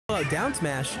Down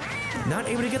smash, not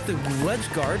able to get the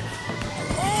ledge guard.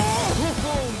 Oh!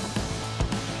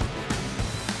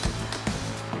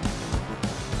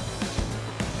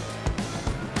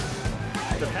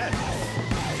 The head.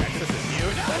 Texas is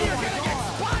huge. Now you're gonna get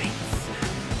spikes!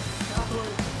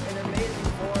 An amazing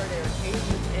forward air,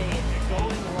 Casey's aim,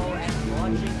 going low and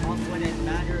launching up when it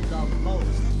matters the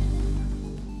most.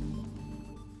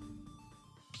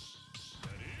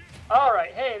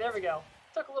 Alright, hey, there we go.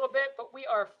 Took a little bit, but we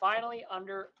are finally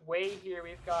underway here.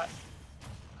 We've got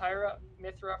Pyra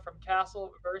Mythra from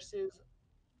Castle versus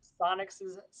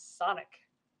Sonix's Sonic.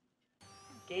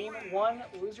 Game 1,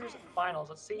 losers finals.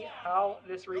 Let's see how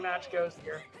this rematch goes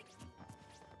here.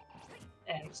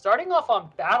 And starting off on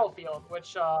Battlefield,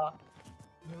 which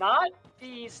not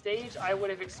the stage I would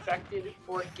have expected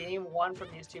for Game 1 from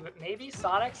these two, but maybe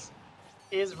Sonix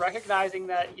is recognizing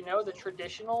that, you know, the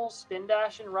traditional spin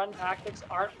dash and run tactics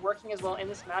aren't working as well in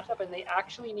this matchup, and they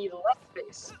actually need less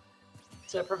space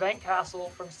to prevent Castle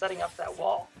from setting up that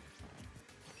wall.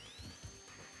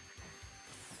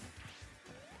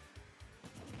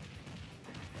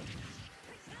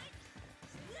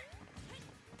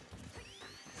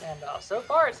 And so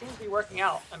far, it seems to be working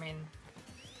out. I mean,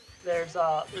 there's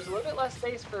a little bit less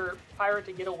space for Pyra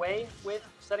to get away with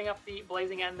setting up the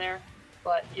blazing end there.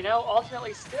 But, you know,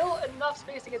 ultimately still enough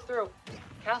space to get through.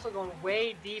 Castle going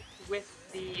way deep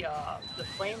with the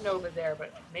Flame Nova there,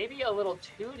 but maybe a little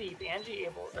too deep.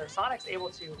 Sonic's able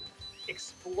to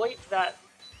exploit that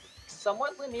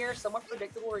somewhat linear, somewhat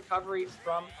predictable recovery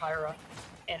from Pyra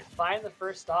and find the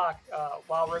first stock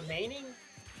while remaining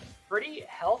pretty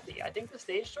healthy. I think the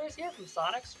stage choice here from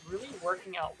Sonix really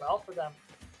working out well for them.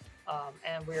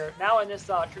 And we're now in this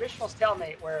traditional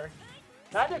stalemate where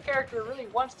neither character really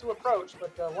wants to approach,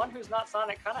 but the one who's not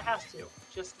Sonic kind of has to,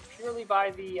 just purely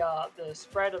by the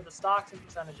spread of the stocks and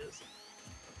percentages.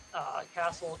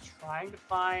 Castle trying to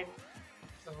find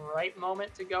the right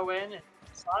moment to go in, and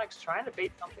Sonic's trying to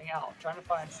bait something out, trying to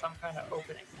find some kind of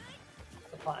opening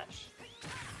to punish.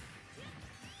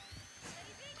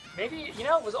 Maybe, you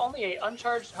know, it was only an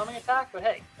uncharged homing attack, but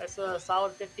hey, that's a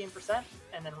solid 15%.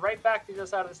 And then right back to the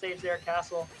side of the stage there,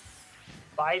 Castle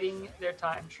biding their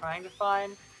time, trying to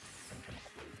find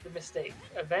the mistake.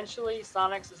 Eventually,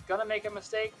 Sonix is going to make a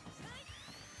mistake,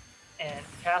 and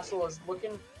Castle is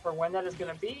looking for when that is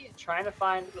going to be, trying to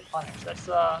find the punish. That's,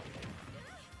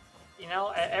 you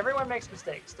know, everyone makes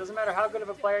mistakes. Doesn't matter how good of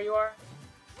a player you are,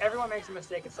 everyone makes a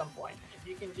mistake at some point. If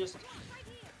you can just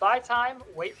buy time,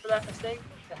 wait for that mistake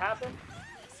to happen,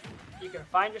 you can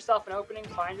find yourself an opening,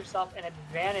 find yourself an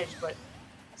advantage, but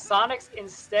Sonic's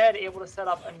instead able to set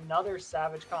up another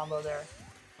savage combo there.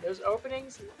 Those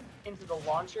openings into the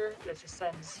launcher that just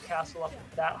sends Castle up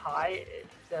that high,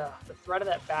 the threat of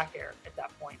that back air at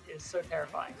that point is so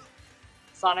terrifying.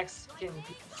 Sonix can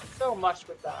do so much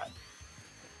with that.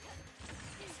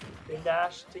 Spin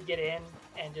dash to get in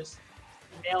and just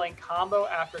nailing combo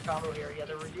after combo here. Yeah,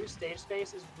 the reduced stage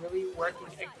space is really working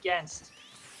against,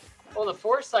 well, the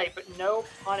foresight, but no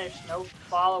punish, no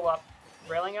follow-up.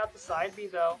 Railing out the side B,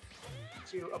 though,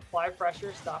 to apply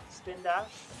pressure, stop the spin dash.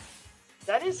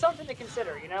 That is something to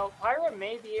consider. You know, Pyra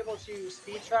may be able to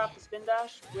speed trap the spin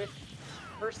dash with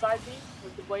her side B,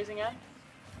 with the blazing end,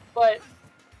 but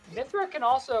Mythra can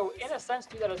also, in a sense,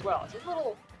 do that as well. It's a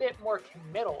little bit more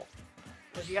committal,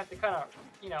 because you have to kind of,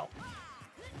 you know,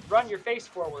 run your face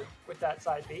forward with that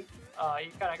side B.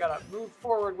 You kind of got to move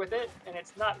forward with it, and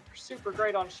it's not super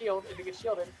great on shield if you get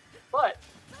shielded, but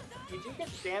you do get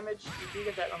damage, you do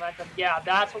get that momentum. Yeah,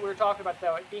 that's what we were talking about,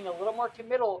 though. It being a little more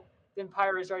committal than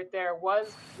Pyra's right there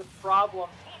was the problem.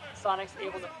 Sonic's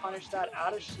able to punish that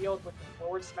out of shield with the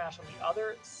forward smash on the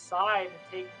other side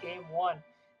to take game 1.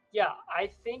 Yeah, I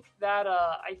think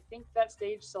that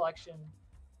stage selection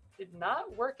did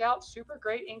not work out super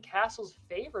great in Castle's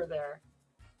favor there.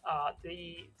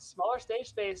 The smaller stage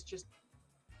space just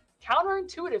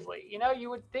counterintuitively, you know, you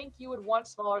would think you would want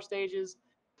smaller stages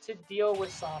to deal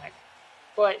with Sonic,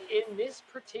 but in this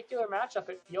particular matchup,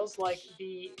 it feels like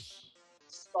the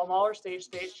smaller stage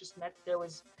space just meant there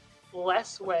was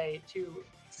less way to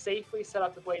safely set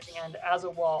up the blazing end as a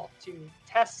wall to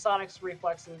test Sonic's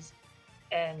reflexes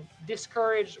and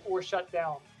discourage or shut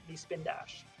down the spin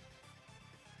dash.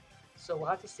 So we'll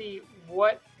have to see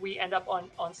what we end up on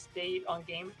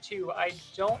game 2. I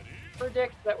don't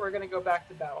predict that we're going to go back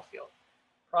to Battlefield.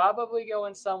 Probably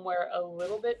going somewhere a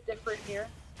little bit different here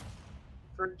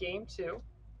for game 2.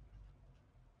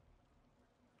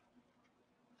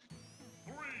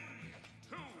 3,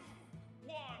 2,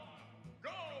 1, go!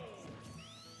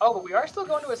 Oh, but we are still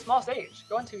going to a small stage.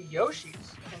 Going to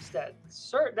Yoshi's instead.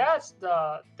 Sir, that's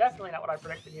definitely not what I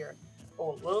predicted here.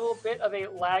 Oh, a little bit of a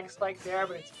lag spike there,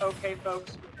 but it's okay,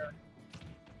 folks. We're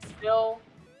still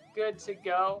good to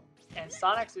go. And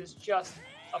Sonix is just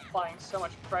applying so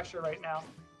much pressure right now.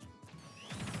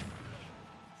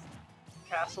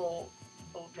 Castle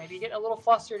maybe getting a little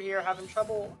flustered here, having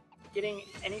trouble getting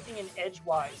anything in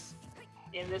edgewise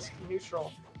in this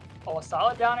neutral. Oh, a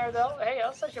solid down air though. Hey,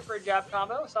 that's such a for a jab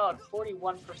combo. Solid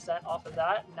 41% off of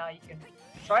that. Now you can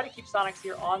try to keep Sonix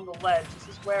here on the ledge. This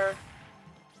is where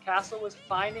Castle was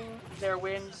finding their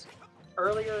wins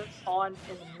earlier on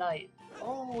in the night.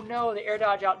 Oh no, the air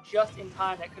dodge out just in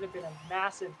time. That could have been a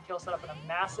massive kill setup and a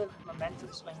massive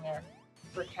momentum swing there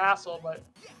for Castle, but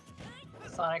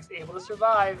Sonix able to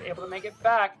survive, able to make it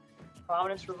back.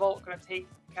 Prominence Revolt going to take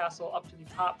Castle up to the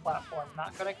top platform.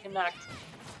 Not going to connect.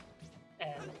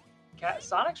 And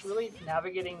Sonix really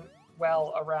navigating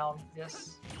well around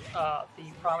this, the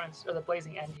Prominence, or the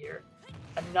Blazing End here.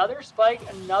 Another spike,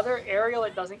 another aerial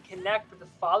that doesn't connect, but the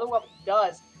follow-up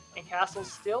does. And Castle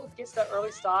still gets that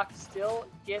early stock, still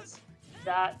gets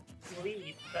that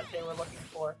lead that they were looking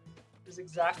for. This is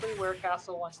exactly where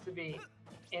Castle wants to be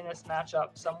in this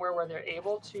matchup, somewhere where they're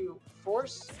able to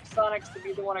force Sonix to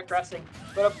be the one aggressing,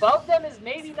 but above them is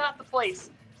maybe not the place.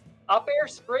 Up air,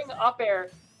 spring up air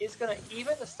is going to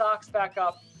even the stocks back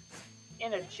up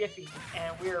in a jiffy,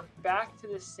 and we're back to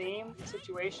the same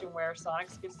situation where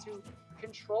Sonix gets to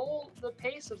control the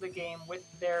pace of the game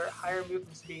with their higher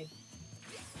movement speed.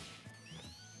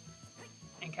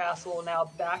 And Castle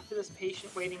now back to this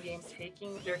patient waiting game,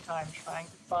 taking their time, trying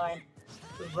to find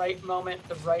the right moment,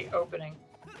 the right opening.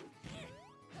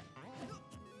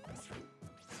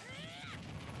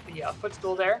 The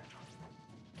footstool there,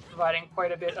 providing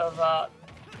quite a bit of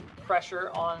pressure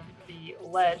on the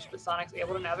ledge, but Sonic's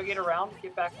able to navigate around,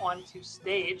 get back onto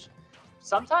stage.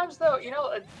 Sometimes, though, you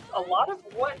know, a lot of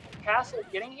what Castle is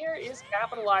getting here is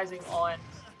capitalizing on,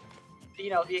 you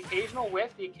know, the occasional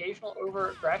whiff, the occasional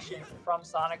over-aggression from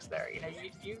Sonix there. You know,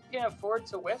 you can afford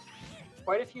to whiff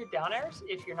quite a few down airs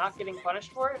if you're not getting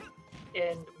punished for it,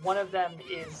 and one of them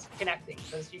is connecting,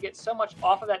 because you get so much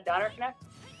off of that down air connect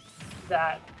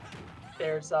that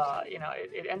there's, you know,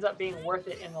 it ends up being worth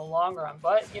it in the long run.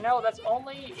 But, you know, that's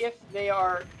only if they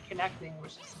are connecting,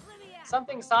 which is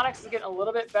something Sonix is getting a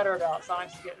little bit better about.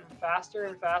 Sonix is getting faster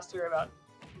and faster about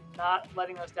not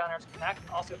letting those down airs connect,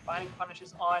 and also finding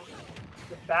punishes on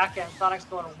the back end. Sonix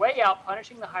going way out,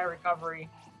 punishing the high recovery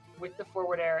with the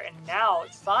forward air, and now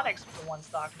it's Sonix with the one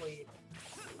stock lead,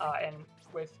 and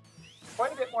with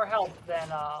quite a bit more help than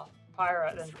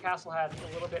Castle had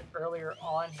a little bit earlier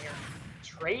on here.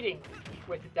 Trading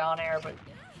with the down air, but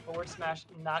forward smash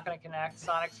not going to connect.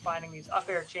 Sonix finding these up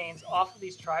air chains off of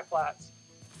these triplats.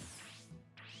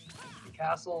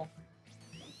 Castle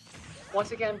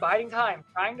once again biding time,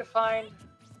 trying to find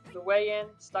the way in,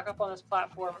 stuck up on this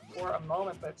platform for a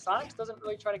moment, but Sonix doesn't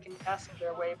really try to contest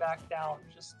their way back down.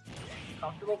 Just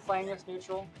comfortable playing this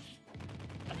neutral.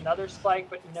 Another spike,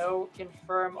 but no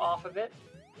confirm off of it.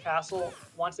 Castle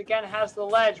once again has the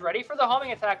ledge, ready for the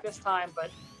homing attack this time, but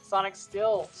Sonix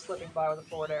still slipping by with a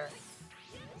forward air.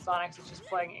 Sonix is just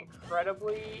playing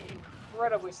incredibly,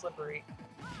 incredibly slippery.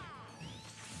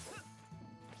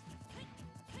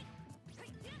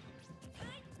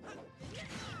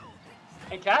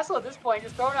 And Castle at this point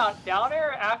just throwing out down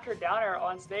air after down air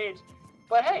on stage.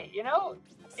 But hey, you know,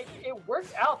 it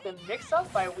worked out. The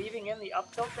mix-up by weaving in the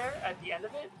up tilt there at the end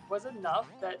of it was enough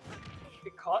that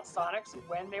it caught Sonix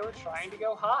when they were trying to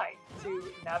go high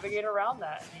to navigate around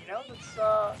that. And, you know,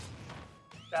 that's,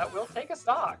 that will take a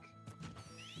stock.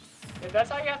 If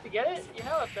that's how you have to get it, you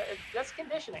know, that's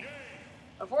conditioning.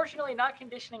 Unfortunately, not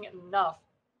conditioning enough.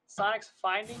 Sonix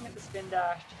finding the spin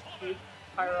dash to keep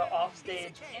Pyro off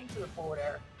stage into the forward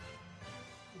air.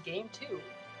 Game 2,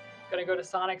 gonna go to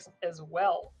Sonix as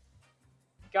well.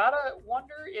 Gotta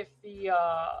wonder if the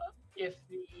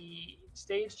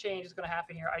stage change is gonna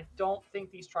happen here. I don't think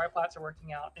these triplats are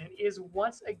working out, and it is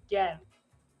once again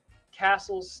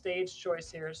Castle's stage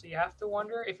choice here. So you have to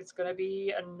wonder if it's gonna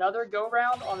be another go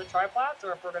round on the triplats,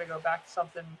 or if we're gonna go back to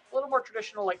something a little more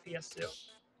traditional like PS2.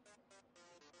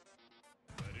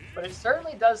 But it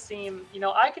certainly does seem, you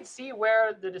know, I could see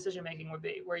where the decision-making would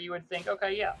be, where you would think,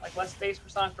 okay, yeah, like less space for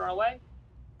Sonix to run away,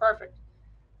 perfect.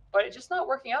 But it's just not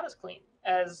working out as clean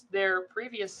as their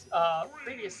previous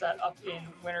set up in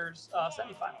winners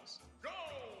semifinals.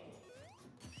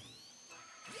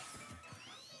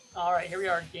 All right, here we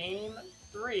are, game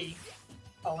 3.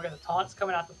 Oh, look at the taunts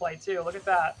coming out to play too. Look at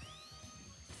that.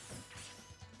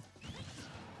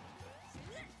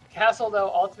 Castle,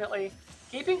 though, ultimately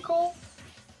keeping cool,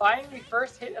 finding the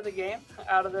first hit of the game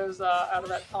out of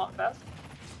that taunt fest,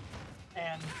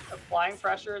 and applying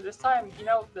pressure. This time, you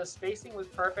know, the spacing was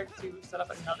perfect to set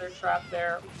up another trap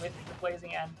there with the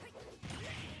blazing end.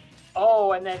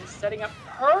 Oh, and then setting up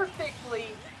perfectly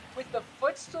with the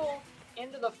footstool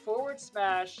into the forward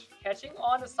smash, catching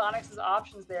on to Sonix's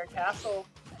options there. Castle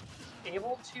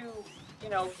able to, you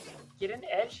know, get an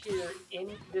edge here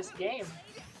in this game.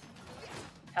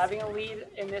 Having a lead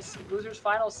in this loser's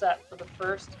final set for the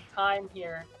first time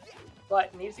here,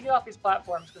 but needs to get off these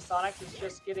platforms because Sonix is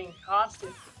just getting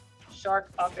constant shark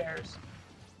up airs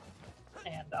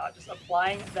and just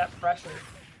applying that pressure.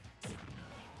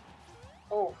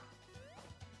 Oh.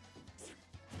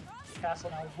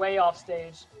 Castle now way off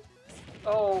stage.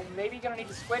 Oh, maybe gonna need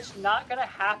to switch. Not gonna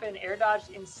happen. Air dodge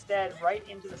instead right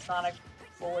into the Sonic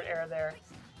forward air there.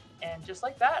 And just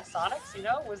like that, Sonix, you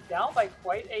know, was down by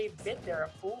quite a bit there. A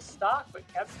full stock, but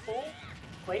kept full.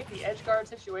 Played the edge guard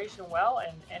situation well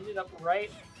and ended up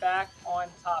right back on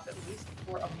top, at least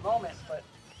for a moment. But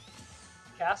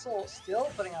Castle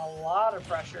still putting a lot of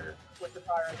pressure with the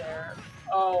fire there.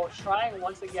 Oh, trying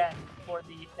once again for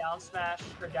the down smash,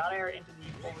 or down air into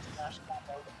the forward smash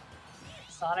combo.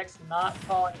 Sonix not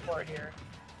falling for it here.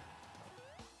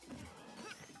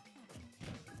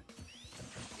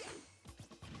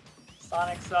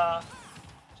 Sonix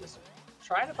just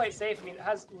trying to play safe. I mean, it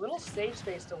has little stage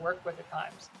space to work with at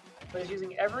times, but is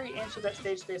using every inch of that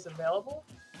stage space available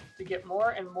to get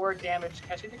more and more damage.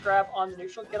 Catching the grab on the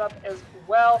neutral get up as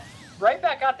well. Right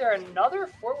back out there, another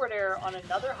forward air on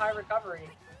another high recovery.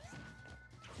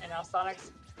 And now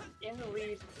Sonix in the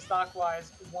lead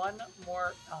stock-wise one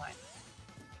more time.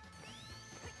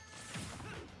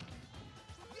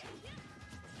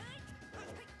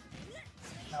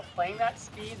 Now playing that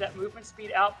speed, that movement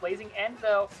speed out. Blazing End,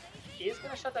 though, is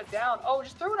going to shut that down. Oh,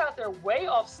 just threw it out there way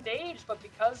off stage, but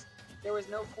because there was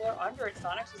no floor under it,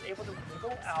 Sonix was able to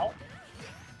wiggle out,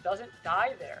 doesn't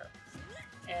die there,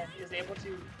 and is able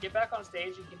to get back on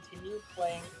stage and continue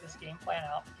playing this game plan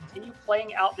out, continue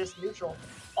playing out this neutral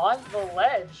on the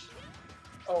ledge.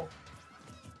 Oh,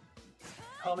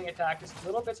 homing attack, just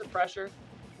little bits of pressure.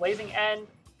 Blazing End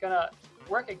gonna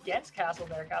work against Castle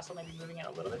there. Castle maybe moving in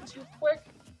a little bit too quick.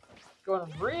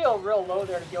 Going real low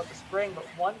there to deal with the spring, but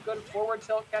one good forward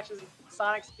tilt catches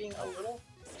Sonix being a little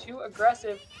too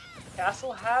aggressive.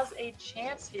 Castle has a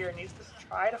chance here, needs to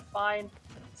try to find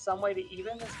some way to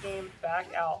even this game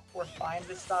back out or find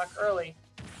this stock early.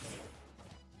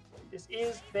 This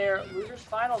is their losers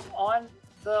finals on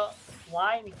the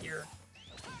line here.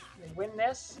 They win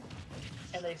this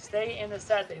and they stay in the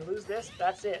set. They lose this,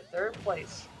 that's it, third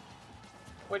place.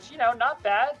 Which, you know, not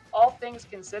bad, all things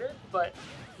considered, but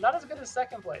not as good as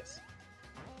second place.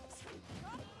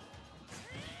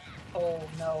 Oh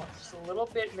no, just a little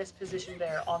bit mispositioned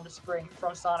there on the spring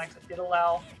from Sonix. That did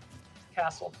allow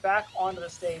Castle back onto the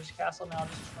stage. Castle now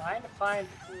just trying to find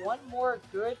one more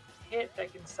good hit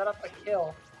that can set up a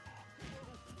kill.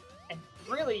 And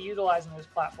really utilizing those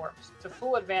platforms to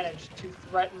full advantage to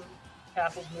threaten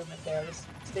Castle's movement there. This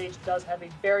stage does have a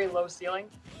very low ceiling,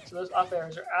 so those up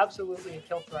airs are absolutely a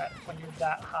kill threat when you're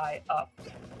that high up.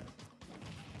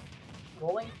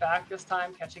 Rolling back this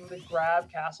time, catching the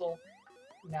grab. Castle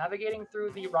navigating through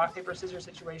the rock, paper, scissors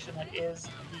situation that is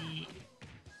the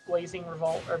blazing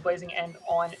revolt or blazing end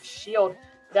on shield.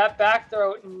 That back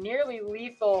throw nearly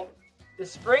lethal. The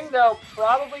spring though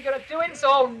probably gonna do it. So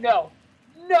oh no.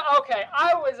 No, okay,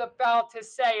 I was about to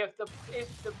say if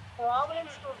the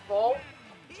Prominence Revolt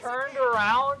turned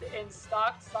around and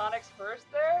stocked Sonix first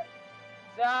there,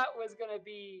 that was gonna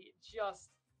be just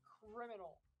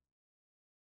criminal.